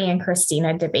the Britney and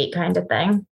Christina debate kind of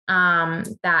thing.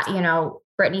 That,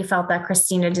 Britney felt that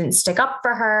Christina didn't stick up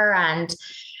for her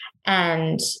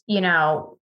and,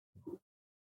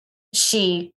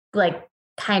 she like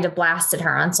kind of blasted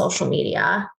her on social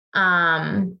media.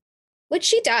 Which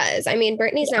she does. I mean,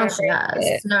 Britney's not. She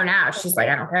does. No, now she's like,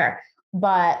 I don't care.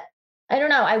 But I don't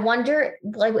know. I wonder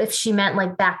like if she meant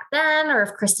like back then or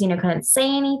if Christina couldn't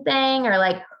say anything or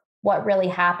like what really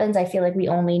happens. I feel like we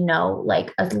only know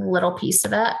like a little piece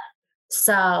of it.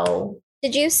 So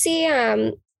did you see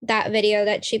that video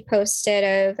that she posted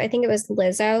of, I think it was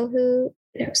Lizzo who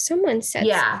No, someone said.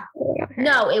 Yeah.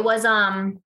 No, it was,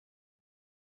 why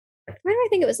do I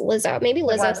think it was Lizzo? Maybe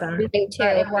Lizzo something too.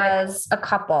 It was a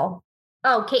couple.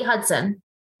 Oh, Kate Hudson.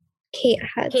 Kate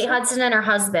Hudson and her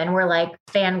husband were like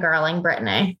fangirling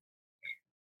Britney.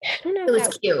 I don't know. It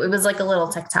was cute. It was like a little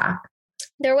TikTok.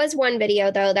 There was one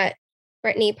video though that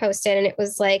Britney posted, and it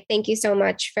was like, "Thank you so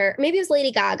much for." Maybe it was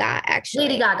Lady Gaga, actually.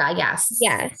 Lady Gaga, yes.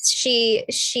 Yes, she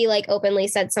like openly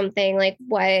said something like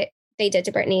what they did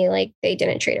to Britney, like they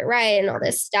didn't treat her right and all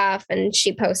this stuff. And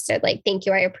she posted like, "Thank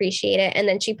you, I appreciate it." And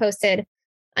then she posted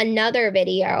another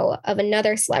video of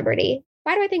another celebrity.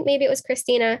 Why do I think maybe it was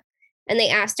Christina? And they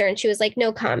asked her, and she was like,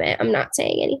 "No comment. I'm not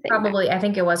saying anything." Probably, I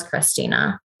think it was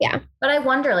Christina. Yeah, but I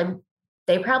wonder, like,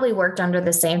 they probably worked under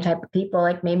the same type of people.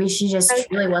 Like maybe she just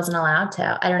really wasn't allowed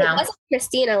to. I don't know. It wasn't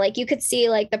Christina. Like you could see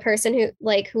like the person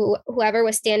whoever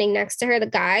was standing next to her, the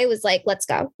guy was like, "Let's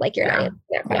go." Like you're not answering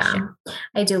that question. Yeah.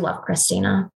 I do love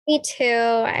Christina. Me too.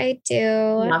 I do.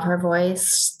 Love her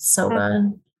voice. So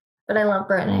good. But I love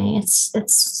Britney.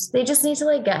 It's they just need to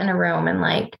like get in a room and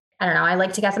like, I don't know. I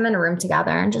like to get them in a room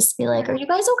together and just be like, "Are you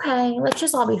guys okay? Let's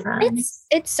just all be friends."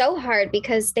 It's so hard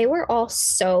because they were all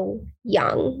so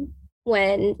young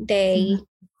when they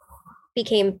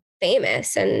became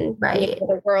famous, and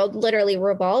the world literally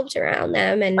revolved around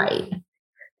them. And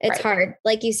it's hard.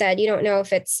 Like you said, you don't know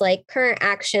if it's like current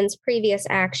actions, previous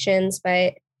actions,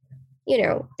 but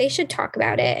they should talk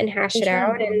about it and hash it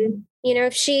out. And,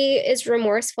 if she is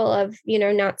remorseful of,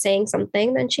 not saying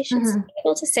something, then she should be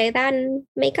able to say that and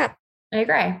make up. I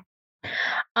agree.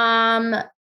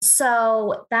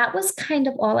 So that was kind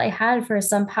of all I had for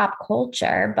some pop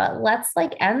culture, but let's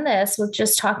like end this with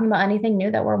just talking about anything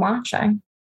new that we're watching.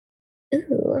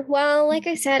 Ooh, well, like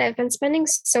I said, I've been spending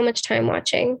so much time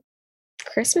watching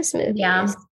Christmas movies. Yeah.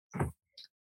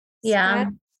 Yeah.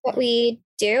 That's what we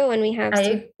do when we have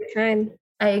time.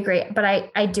 I agree. But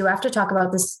I do have to talk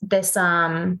about this,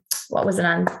 what was it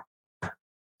on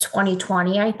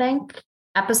 2020, I think,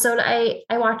 episode I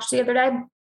watched the other day.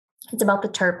 It's about the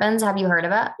Turpins. Have you heard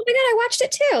of it? Oh my God, I watched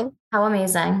it too. How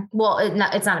amazing. Well,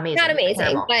 it's not amazing. Not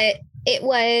amazing, but it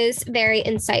was very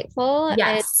insightful.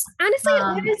 Yes. And honestly,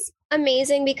 it was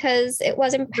amazing because it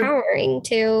was empowering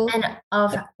to. And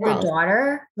of the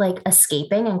daughter, like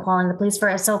escaping and calling the police for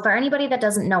it. So for anybody that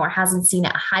doesn't know or hasn't seen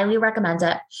it, I highly recommend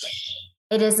it.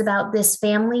 It is about this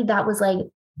family that was like,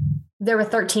 there were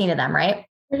 13 of them, right?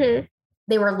 Mm-hmm.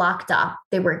 They were locked up.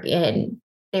 They were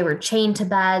chained to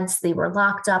beds. They were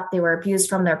locked up. They were abused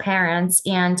from their parents.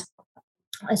 And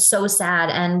it's so sad.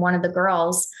 And one of the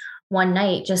girls one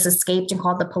night just escaped and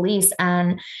called the police.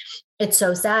 And it's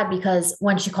so sad because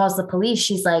when she calls the police,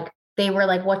 she's like, they were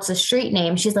like, "What's the street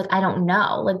name?" She's like, "I don't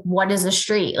know. Like, what is a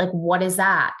street? Like, what is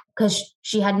that?" Because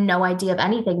she had no idea of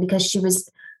anything because she was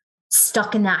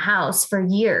stuck in that house for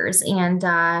years. And,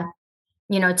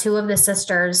 two of the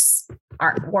sisters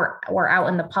were out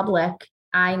in the public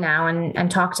eye now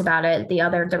and talked about it.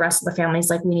 The rest of the family's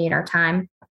like, "We need our time."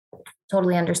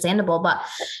 Totally understandable, but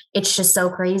it's just so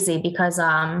crazy because,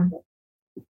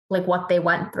 like what they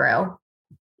went through,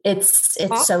 it's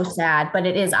so sad, but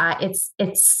it is,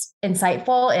 it's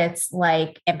insightful. It's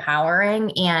like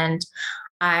empowering. And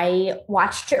I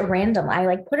watched it randomly. I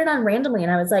like put it on randomly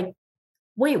and I was like,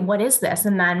 "Wait, what is this?"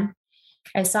 And then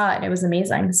I saw it and it was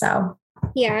amazing. So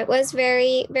yeah, it was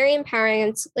very, very empowering.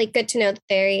 It's like good to know that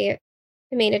they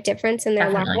made a difference in their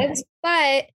lives.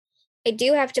 But I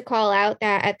do have to call out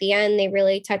that at the end, they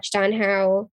really touched on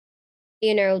how,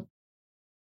 even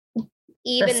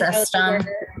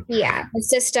the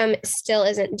system still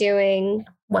isn't doing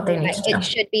what they need it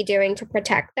should be doing to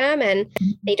protect them. And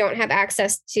they don't have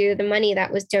access to the money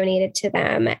that was donated to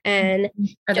them and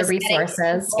or the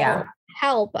resources. Yeah.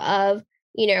 Help of,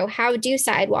 how do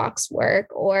sidewalks work,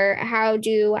 or how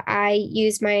do I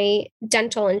use my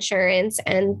dental insurance?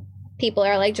 And people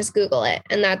are like, just Google it.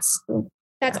 And that's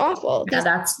awful. Yeah,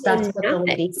 that's what the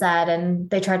lady said. And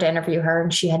they tried to interview her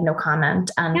and she had no comment.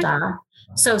 And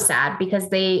so sad because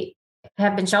they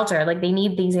have been sheltered. Like they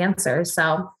need these answers.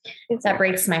 So that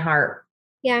breaks my heart.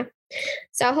 Yeah.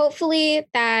 So hopefully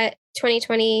that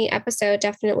 2020 episode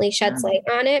definitely sheds light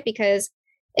on it because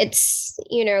it's,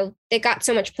 they got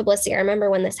so much publicity. I remember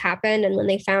when this happened and when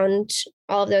they found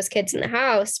all of those kids in the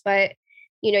house, but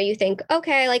you think,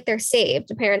 okay, like they're saved.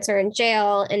 The parents are in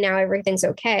jail and now everything's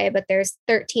okay. But there's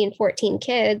 13, 14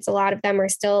 kids. A lot of them are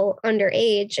still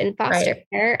underage in foster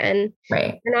care and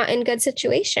they're not in good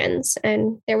situations.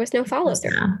 And there was no follow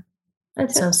through.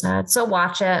 It's so sad. So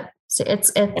watch it.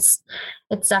 It's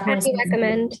definitely. I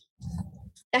recommend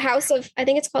I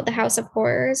think it's called The House of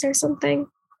Horrors or something.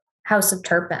 House of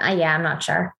Turpin. Yeah, I'm not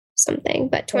sure. Something,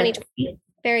 but 2020.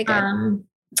 Very good.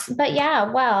 But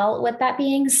yeah, well, with that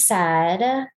being said,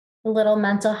 a little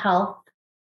mental health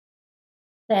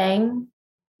thing.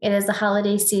 It is the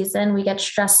holiday season. We get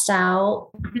stressed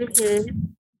out,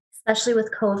 especially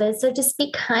with COVID. So just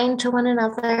be kind to one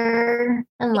another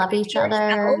and love each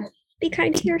other. Be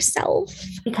kind to yourself.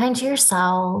 Be kind to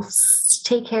yourselves.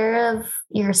 Take care of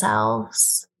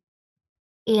yourselves.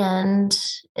 And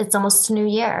it's almost a new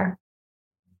year.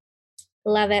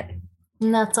 Love it.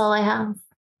 And that's all I have.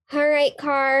 All right,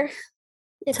 Car.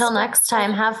 Until next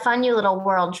time, have fun, you little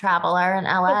world traveler in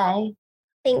LA.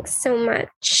 Thanks so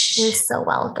much. You're so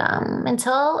welcome.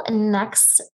 Until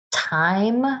next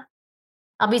time,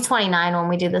 I'll be 29 when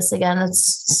we do this again.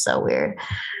 It's so weird.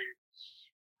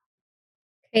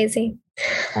 Crazy.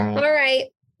 All right.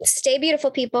 Stay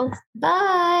beautiful, people.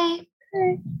 Bye.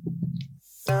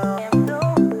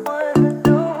 Bye.